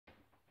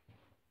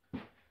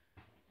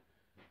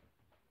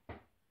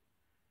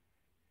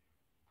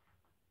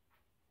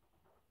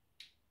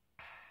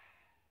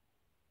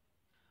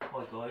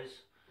Hi guys,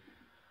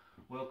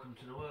 welcome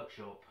to the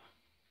workshop.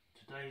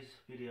 Today's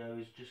video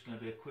is just going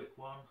to be a quick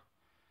one.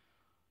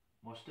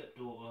 My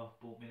stepdaughter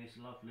bought me this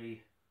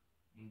lovely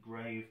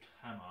engraved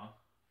hammer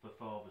for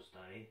Father's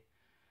Day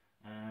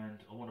and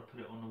I want to put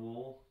it on the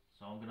wall,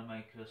 so I'm going to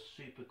make a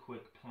super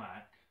quick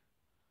plaque,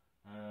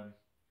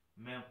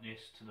 mount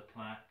this to the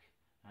plaque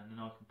and then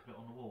I can put it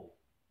on the wall.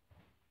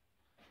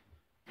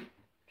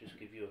 Just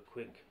give you a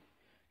quick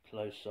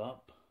close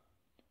up.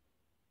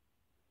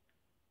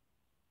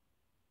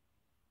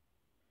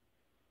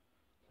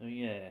 So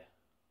yeah,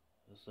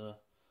 it's a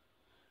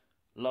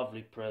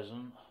lovely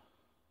present,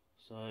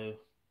 so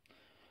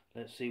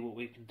let's see what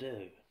we can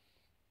do.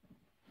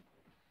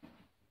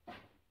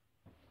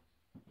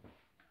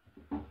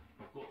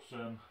 I've got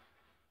some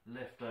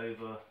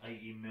leftover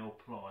 80mm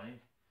ply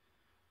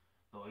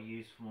that I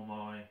use for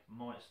my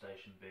mite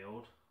station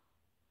build,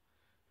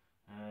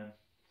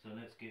 so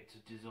let's get to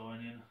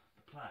designing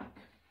the plaque.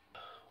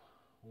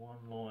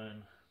 One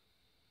line,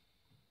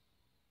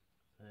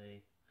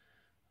 say,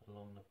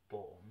 along the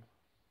bottom,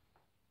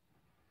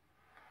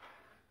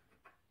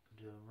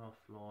 do a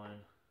rough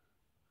line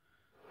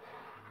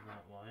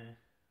that way,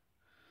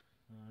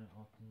 so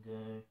I can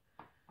go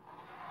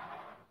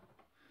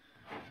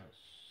like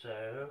so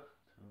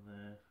to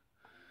there,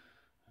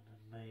 and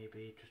then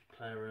maybe just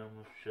play around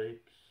with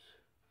shapes,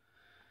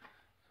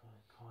 so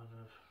I kind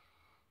of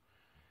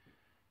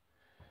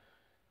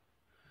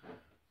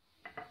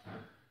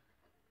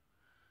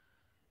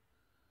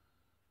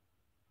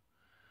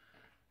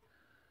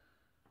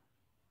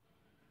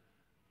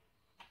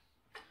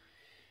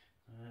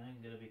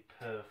ain't gonna be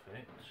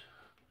perfect.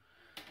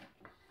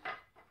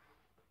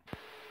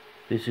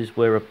 This is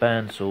where a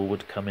bandsaw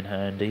would come in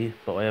handy,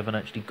 but I haven't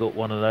actually got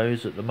one of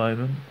those at the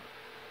moment,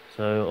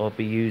 so I'll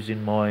be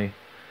using my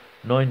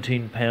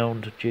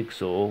 19-pound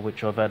jigsaw,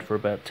 which I've had for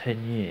about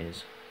 10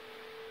 years.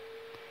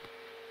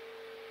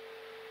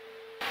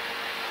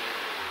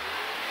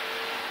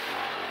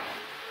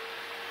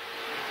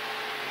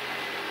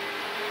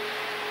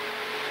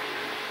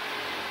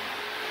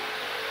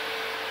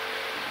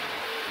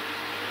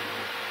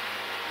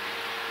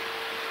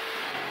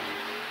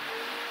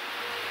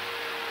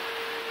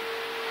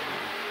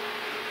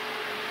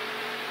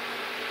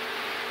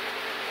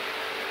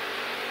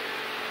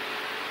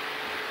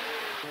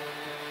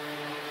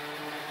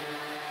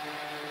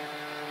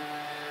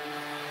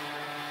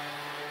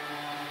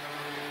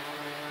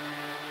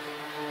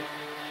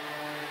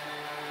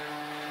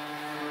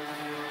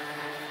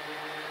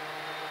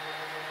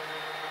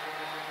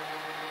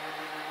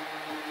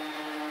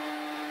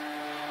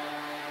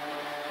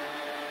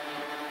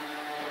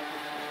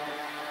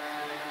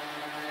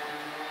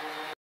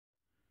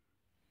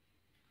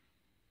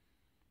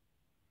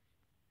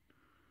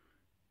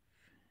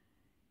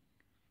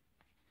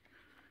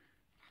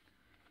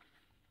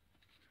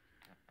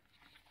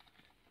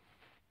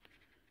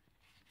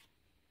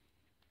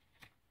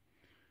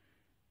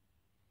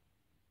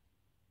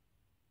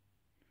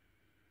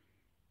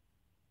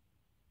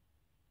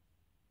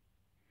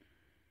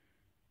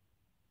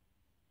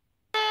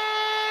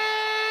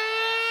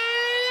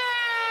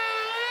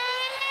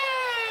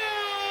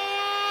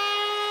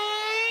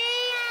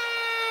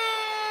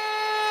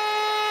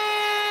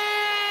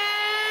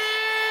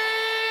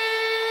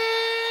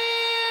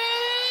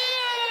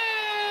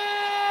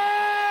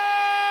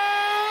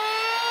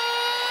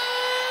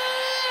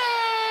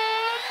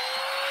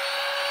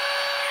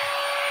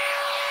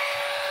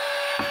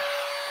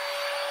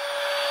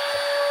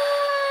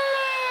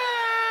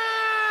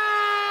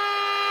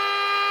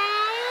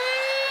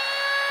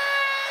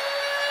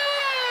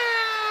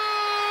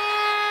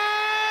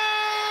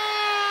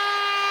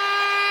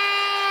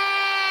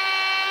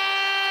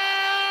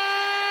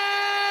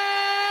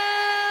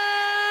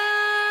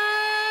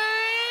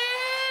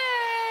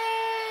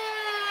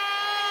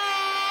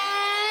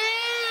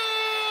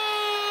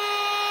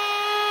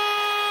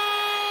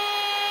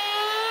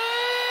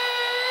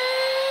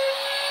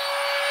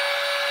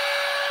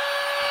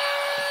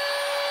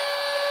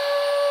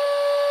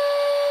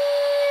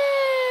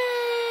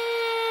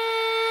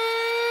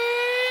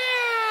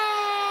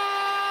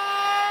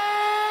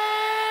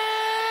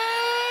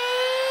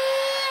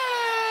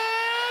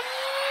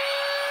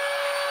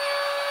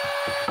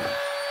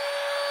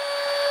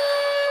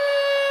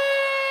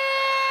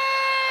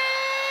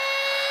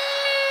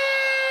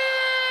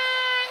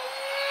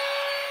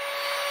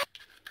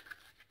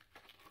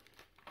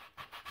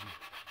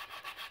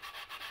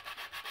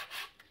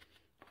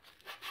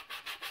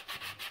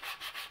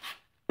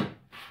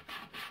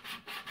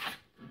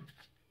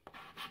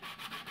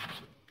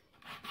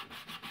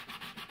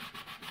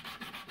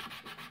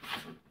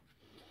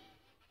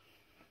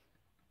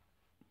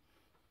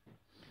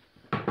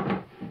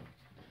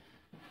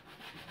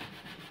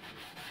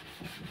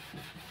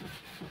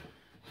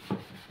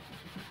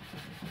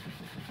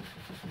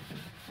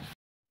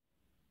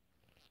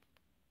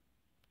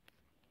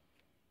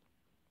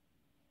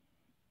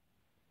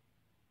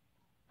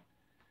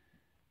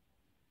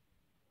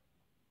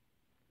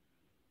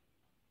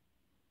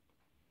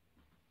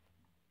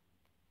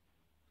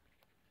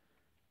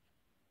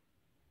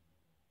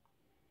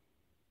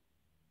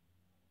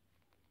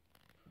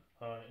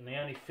 Alright, and the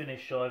only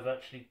finish I've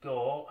actually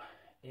got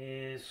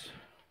is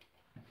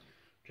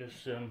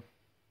just some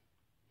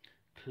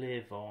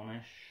clear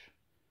varnish.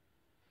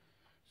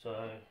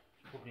 So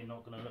it's probably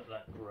not going to look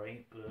that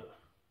great, but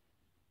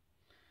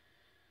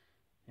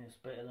it's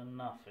better than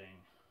nothing.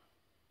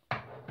 I'm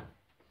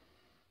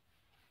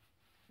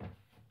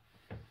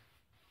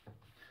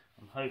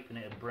hoping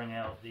it'll bring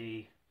out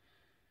the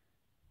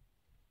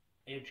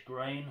edge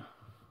grain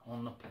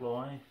on the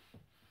ply.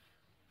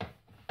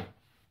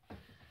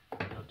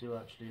 I do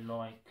actually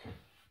like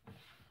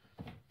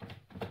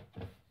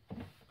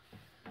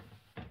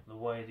the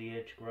way the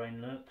edge grain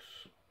looks.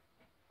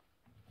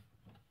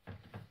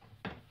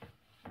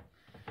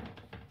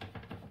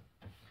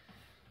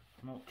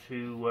 I'm not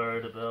too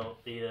worried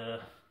about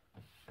the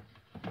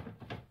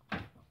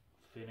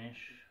finish.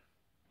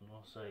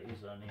 I'll say it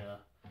is only a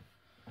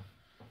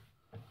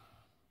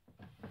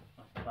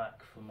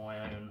plaque for my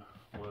own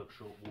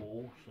workshop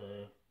wall, so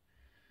it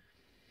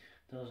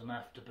doesn't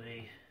have to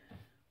be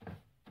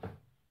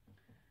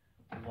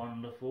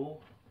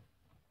wonderful.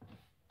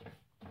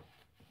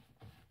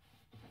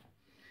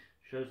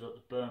 Shows like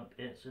the burnt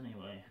bits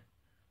anyway.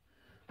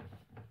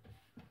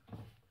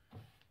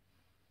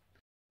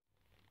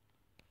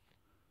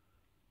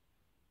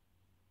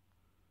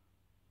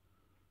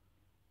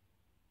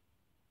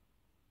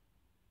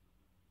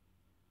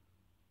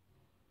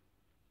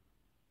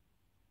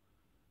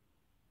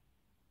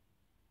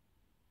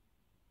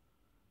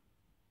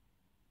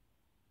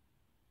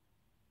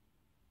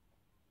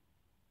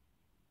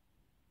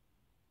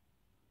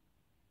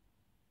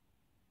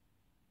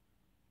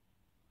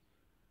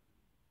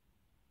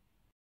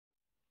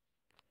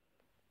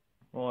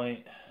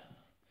 Right,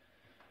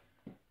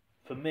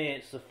 for me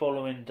it's the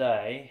following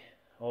day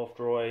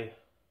after I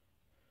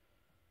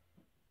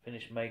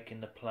finish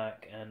making the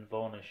plaque and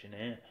varnishing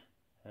it.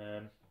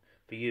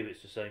 For you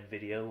it's the same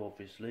video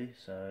obviously,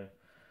 so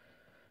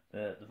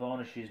the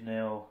varnish is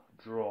now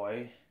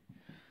dry.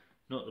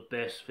 Not the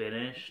best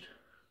finished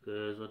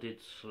because I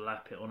did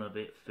slap it on a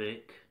bit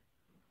thick,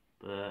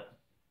 but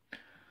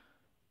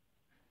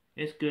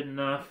it's good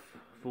enough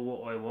for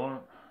what I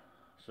want.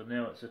 So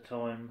now it's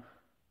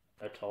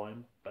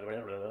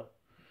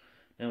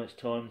now it's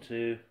time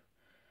to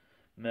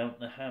mount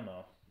the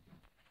hammer.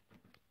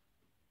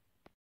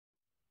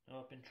 Now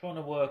I've been trying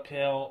to work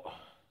out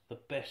the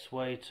best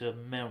way to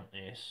mount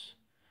this.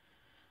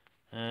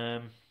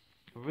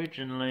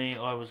 Originally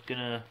I was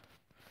gonna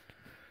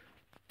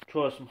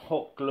try some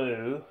hot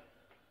glue,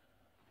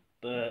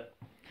 but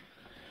I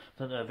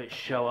don't know if it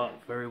show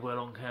up very well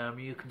on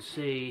camera. You can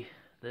see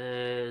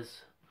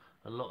there's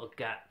a lot of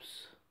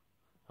gaps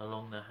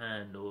along the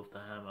handle of the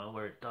hammer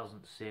where it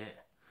doesn't sit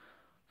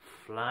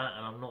flat,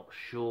 and I'm not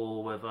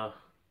sure whether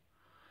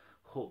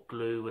hot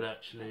glue would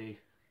actually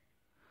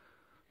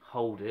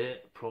hold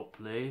it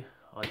properly.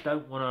 I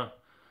don't want to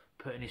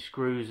put any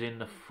screws in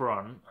the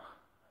front,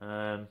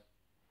 but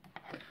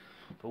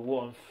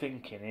what I'm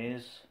thinking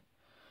is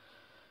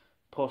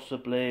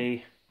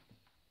possibly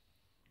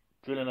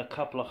drilling a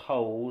couple of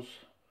holes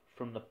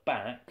from the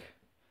back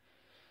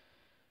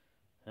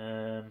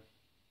and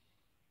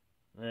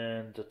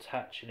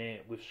attaching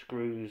it with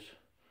screws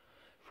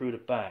through the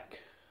back.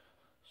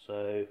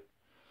 So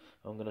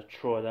I'm going to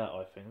try that,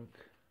 I think.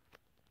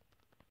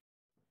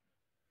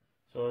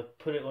 So I've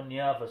put it on the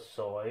other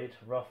side,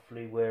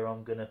 roughly where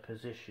I'm going to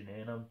position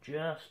it, and I'm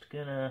just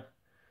going to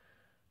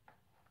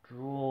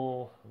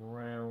draw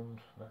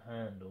around the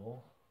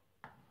handle.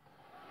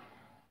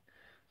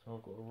 So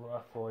I've got a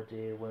rough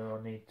idea where I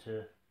need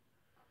to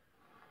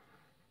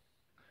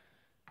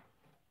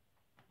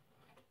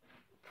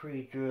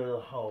pre-drill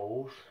the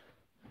holes.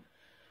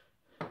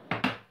 Right,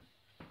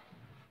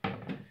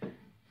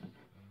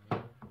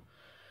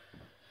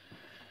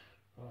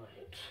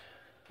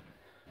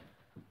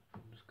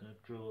 I'm just going to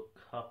drill a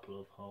couple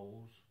of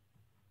holes.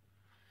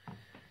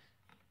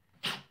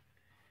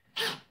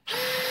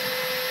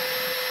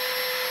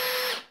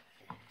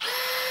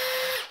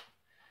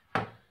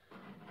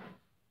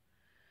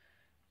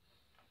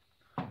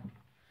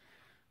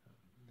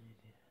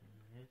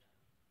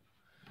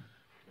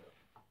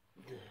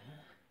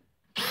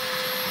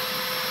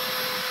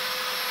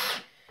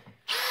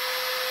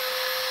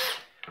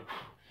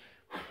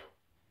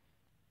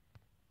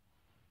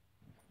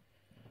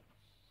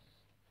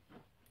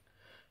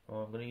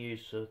 I'm going to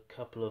use a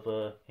couple of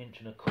 1.25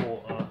 inch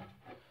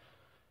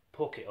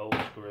pocket hole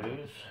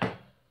screws. I'm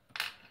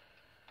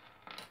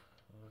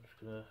just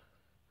going to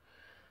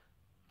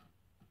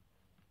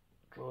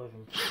drive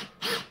them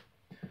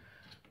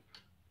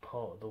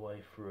part of the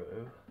way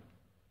through.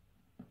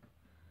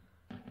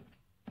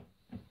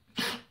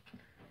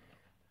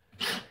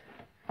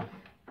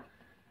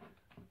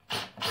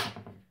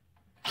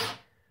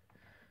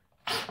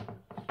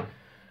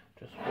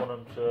 Just want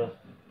them to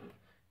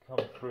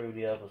come through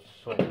the other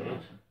side.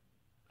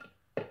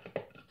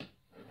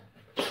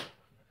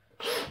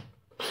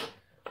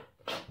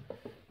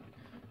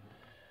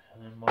 And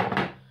then might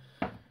go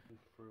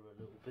through a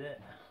little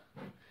bit.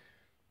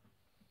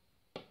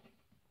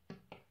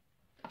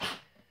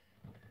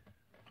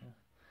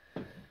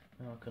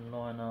 can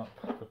line up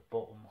the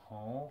bottom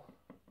hole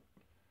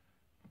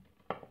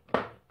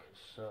like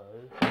so.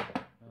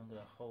 I'm going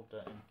to hold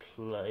that in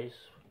place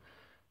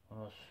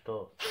when I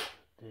start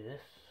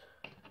this.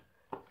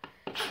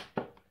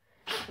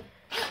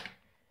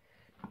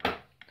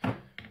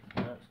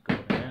 That's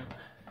gone in.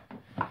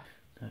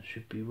 That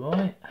should be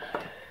right.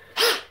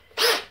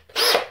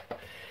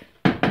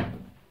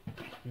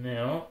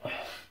 Now,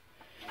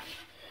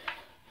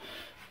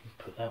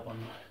 put that one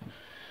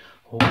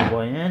all the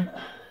way in.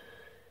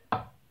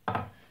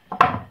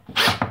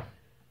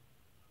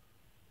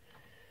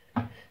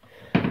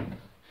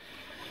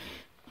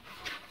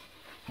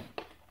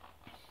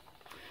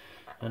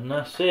 And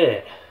that's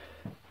it.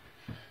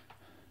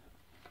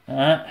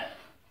 That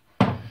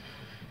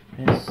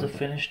is the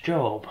finished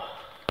job.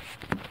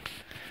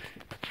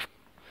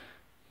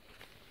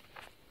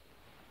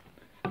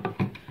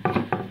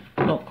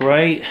 Not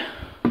great,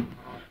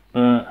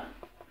 but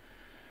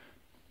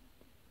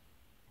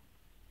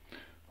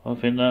I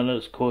think that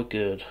looks quite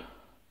good.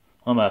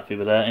 I'm happy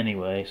with that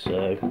anyway,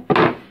 so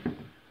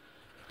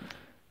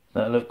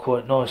that looked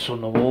quite nice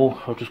on the wall.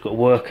 I've just got to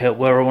work out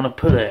where I want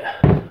to put it,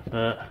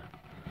 but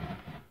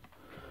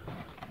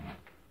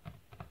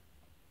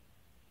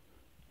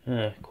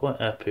yeah, quite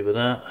happy with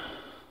that.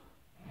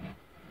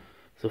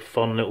 It's a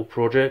fun little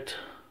project.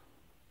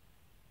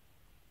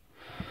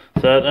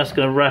 So that's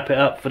going to wrap it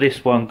up for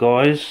this one,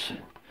 guys.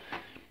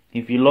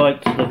 If you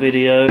liked the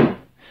video,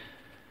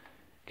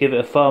 give it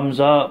a thumbs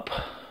up.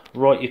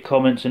 Write your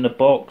comments in the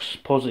box,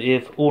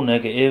 positive or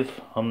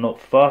negative. I'm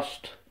not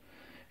fussed.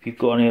 If you've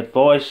got any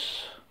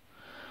advice,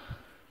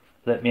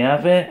 let me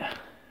have it.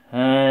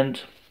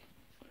 And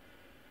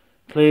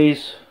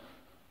please,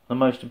 the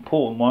most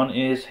important one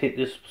is hit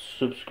this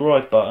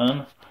subscribe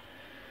button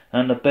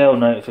and the bell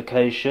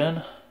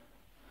notification,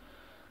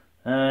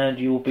 and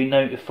you will be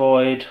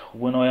notified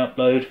when I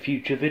upload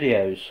future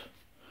videos.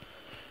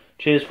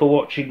 Cheers for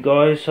watching,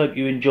 guys. Hope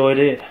you enjoyed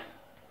it.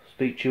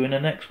 Speak to you in the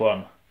next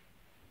one.